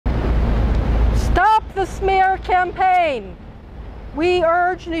the smear campaign. We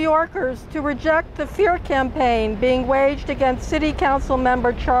urge New Yorkers to reject the fear campaign being waged against City Council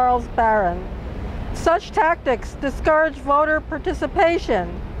member Charles Barron. Such tactics discourage voter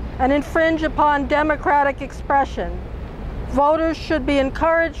participation and infringe upon democratic expression. Voters should be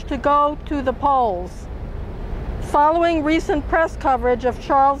encouraged to go to the polls. Following recent press coverage of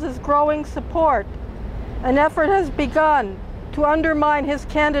Charles's growing support, an effort has begun to undermine his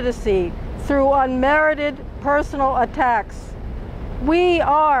candidacy through unmerited personal attacks. We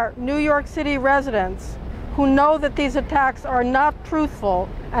are New York City residents who know that these attacks are not truthful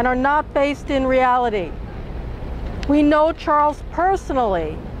and are not based in reality. We know Charles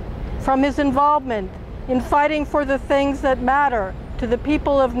personally from his involvement in fighting for the things that matter to the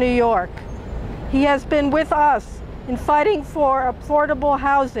people of New York. He has been with us in fighting for affordable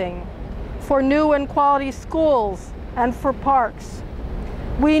housing, for new and quality schools, and for parks.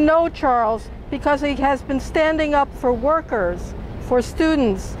 We know Charles because he has been standing up for workers, for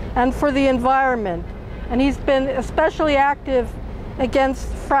students, and for the environment, and he's been especially active against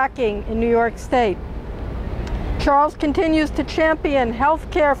fracking in New York State. Charles continues to champion health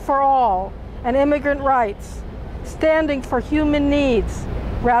care for all and immigrant rights, standing for human needs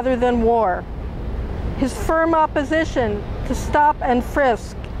rather than war. His firm opposition to stop and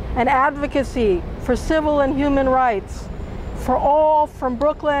frisk and advocacy for civil and human rights for all from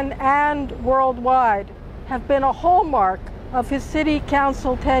Brooklyn and worldwide have been a hallmark of his city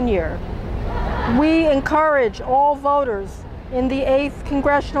council tenure. We encourage all voters in the 8th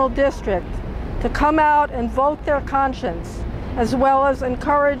Congressional District to come out and vote their conscience, as well as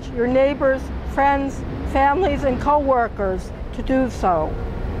encourage your neighbors, friends, families, and co-workers to do so.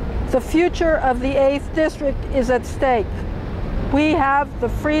 The future of the 8th District is at stake. We have the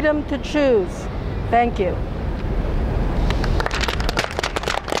freedom to choose. Thank you.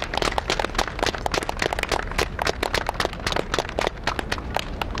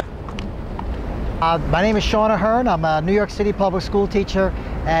 My name is Sean Ahern. I'm a New York City public school teacher,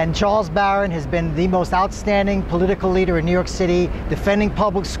 and Charles Barron has been the most outstanding political leader in New York City, defending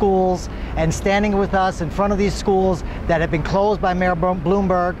public schools and standing with us in front of these schools that have been closed by Mayor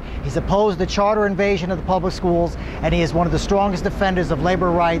Bloomberg. He's opposed the charter invasion of the public schools, and he is one of the strongest defenders of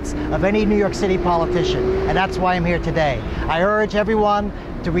labor rights of any New York City politician, and that's why I'm here today. I urge everyone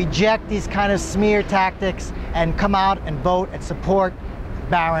to reject these kind of smear tactics and come out and vote and support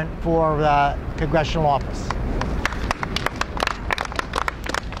Barron for congressional office.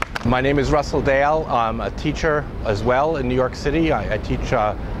 My name is Russell Dale. I'm a teacher as well in New York City. I teach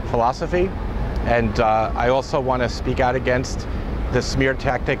philosophy, and I also want to speak out against the smear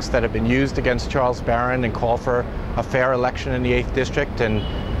tactics that have been used against Charles Barron and call for a fair election in the 8th District. And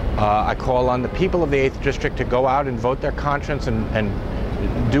I call on the people of the 8th District to go out and vote their conscience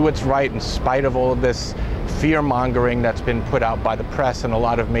and do what's right in spite of all of this fear-mongering that's been put out by the press and a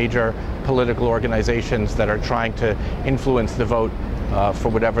lot of major political organizations that are trying to influence the vote for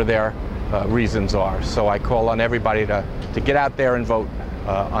whatever their reasons are. So I call on everybody to get out there and vote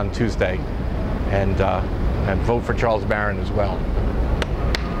on Tuesday and vote for Charles Barron as well.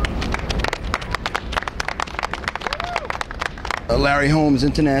 Larry Holmes,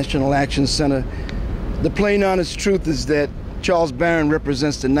 International Action Center. The plain honest truth is that Charles Barron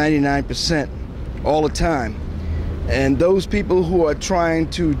represents the 99% all the time. And those people who are trying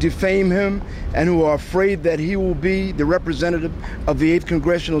to defame him and who are afraid that he will be the representative of the 8th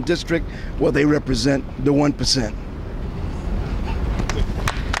Congressional District, well, they represent the 1%.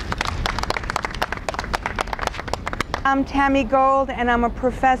 I'm Tammy Gold, and I'm a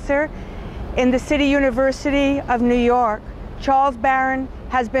professor in the City University of New York. Charles Barron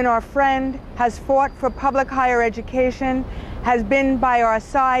has been our friend, has fought for public higher education, has been by our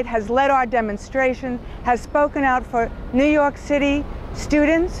side, has led our demonstration, has spoken out for New York City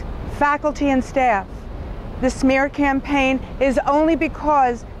students, faculty, and staff. The smear campaign is only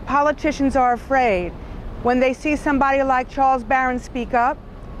because politicians are afraid. When they see somebody like Charles Barron speak up,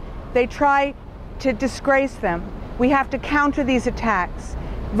 they try to disgrace them. We have to counter these attacks.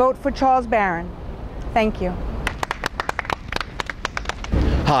 Vote for Charles Barron. Thank you.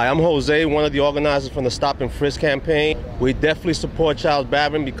 Hi, I'm Jose, one of the organizers from the Stop and Frisk campaign. We definitely support Charles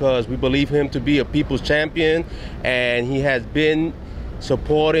Barron because we believe him to be a people's champion, and he has been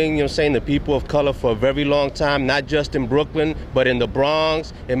supporting, the people of color for a very long time, not just in Brooklyn, but in the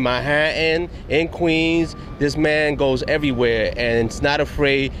Bronx, in Manhattan, in Queens. This man goes everywhere and is not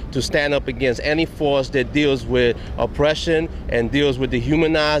afraid to stand up against any force that deals with oppression and deals with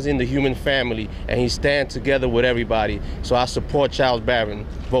dehumanizing the human family. And he stands together with everybody. So I support Charles Barron.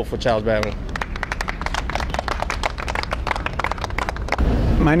 Vote for Charles Barron.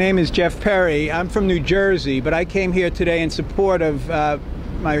 My name is Jeff Perry. I'm from New Jersey, but I came here today in support of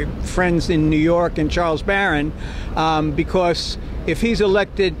my friends in New York and Charles Barron, because if he's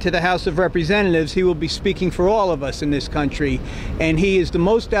elected to the House of Representatives, he will be speaking for all of us in this country. And he is the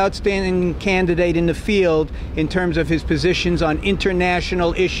most outstanding candidate in the field in terms of his positions on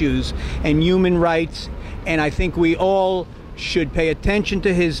international issues and human rights. And I think we all should pay attention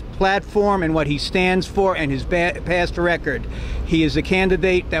to his platform and what he stands for and his past record. He is a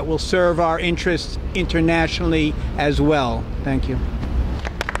candidate that will serve our interests internationally as well. Thank you.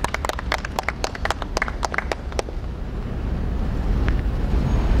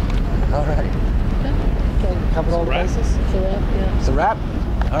 All right. Okay, covered all the bases? It's a wrap, yeah. It's a wrap?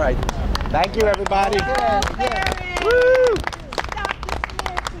 All right. Thank you, everybody.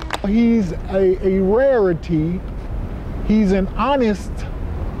 He's a rarity. He's an honest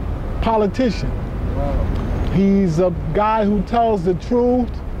politician. He's a guy who tells the truth.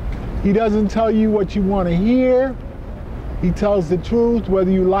 He doesn't tell you what you want to hear. He tells the truth whether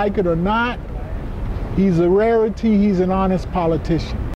you like it or not. He's a rarity. He's an honest politician.